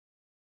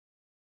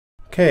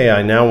Okay,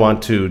 I now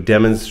want to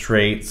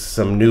demonstrate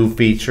some new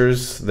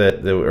features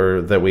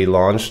that we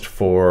launched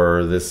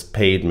for this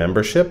paid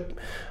membership.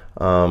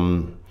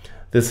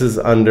 This is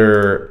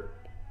under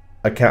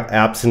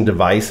apps and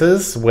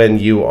devices. When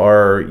you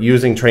are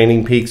using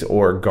TrainingPeaks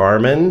or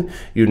Garmin,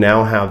 you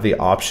now have the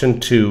option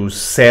to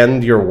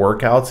send your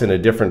workouts in a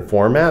different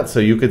format. So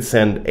you could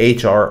send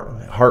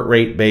heart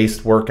rate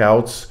based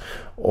workouts,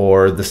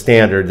 or the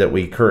standard that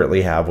we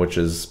currently have, which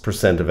is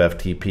percent of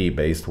FTP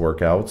based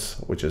workouts,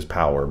 which is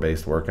power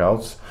based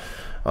workouts.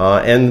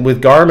 And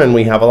with Garmin,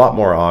 we have a lot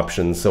more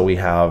options. So we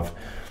have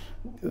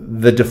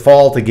the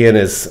default, again,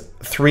 is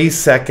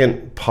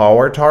 3-second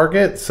power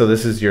target. So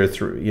this is your,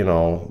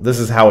 this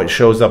is how it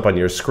shows up on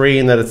your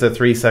screen, that it's a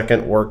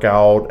 3-second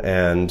workout.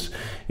 And,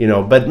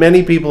 but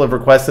many people have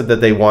requested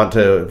that they want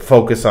to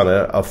focus on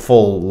a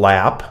full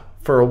lap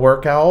for a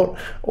workout,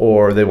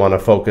 or they want to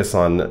focus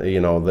on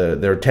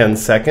their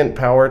 10-second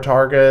power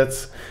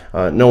targets.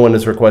 No one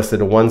has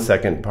requested a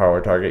 1-second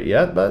power target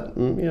yet, but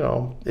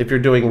if you're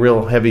doing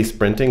real heavy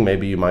sprinting,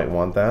 maybe you might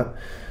want that.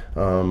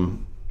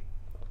 And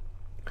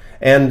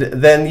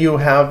then you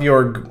have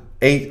your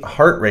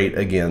heart rate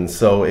again.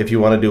 So if you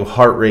want to do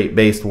heart rate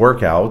based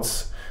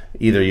workouts,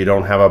 either you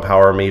don't have a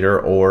power meter,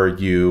 or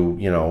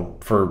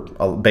for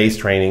base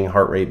training,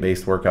 heart rate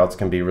based workouts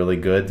can be really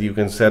good. You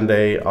can send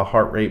a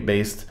heart rate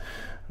based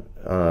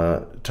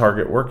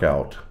target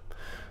workout.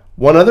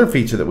 One other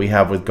feature that we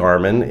have with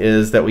Garmin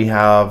is that we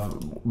have,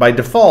 by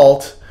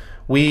default,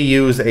 we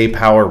use a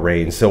power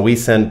range. So we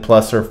send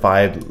plus or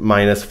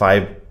minus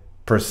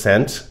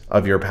 5%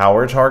 of your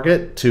power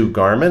target to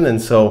Garmin,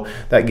 and so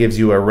that gives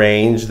you a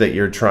range that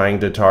you're trying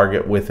to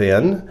target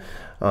within.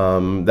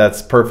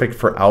 That's perfect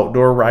for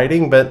outdoor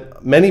riding,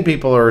 but many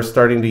people are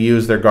starting to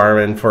use their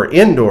Garmin for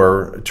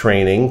indoor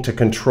training to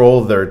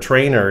control their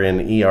trainer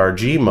in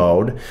ERG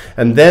mode,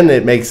 and then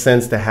it makes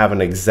sense to have an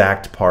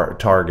exact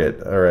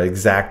target or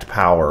exact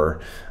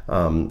power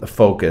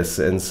focus.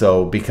 And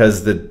so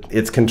because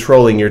it's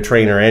controlling your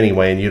trainer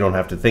anyway, and you don't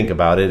have to think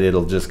about it,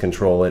 it'll just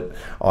control it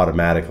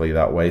automatically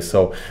that way.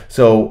 So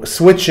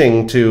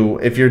switching to,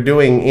 if you're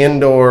doing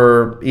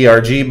indoor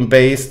ERG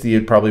based,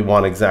 you'd probably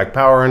want exact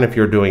power, and if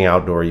you're doing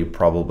outdoor, you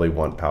probably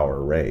want power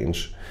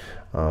range.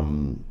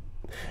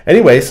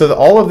 Anyway, so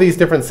all of these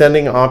different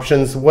sending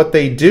options, what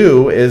they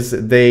do is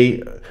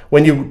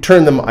when you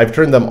turn them, I've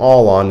turned them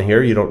all on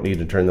here. You don't need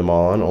to turn them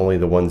all on, only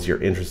the ones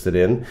you're interested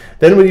in.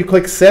 Then when you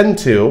click send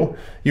to,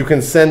 you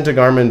can send to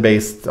Garmin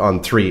based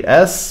on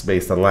 3S,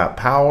 based on lap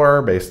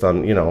power, based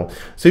on,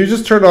 so you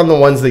just turn on the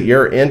ones that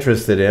you're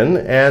interested in,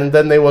 and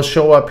then they will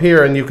show up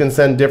here, and you can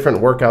send different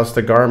workouts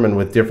to Garmin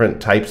with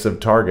different types of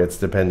targets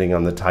depending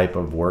on the type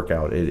of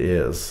workout it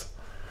is.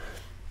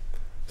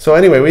 So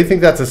anyway, we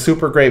think that's a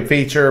super great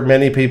feature.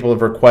 Many people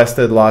have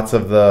requested lots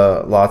of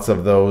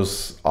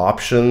those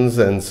options,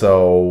 and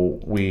so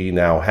we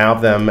now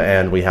have them,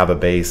 and we have a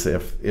base.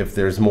 If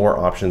there's more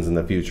options in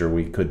the future,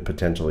 we could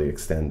potentially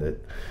extend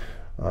it.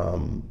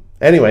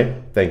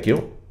 Anyway, thank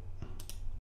you.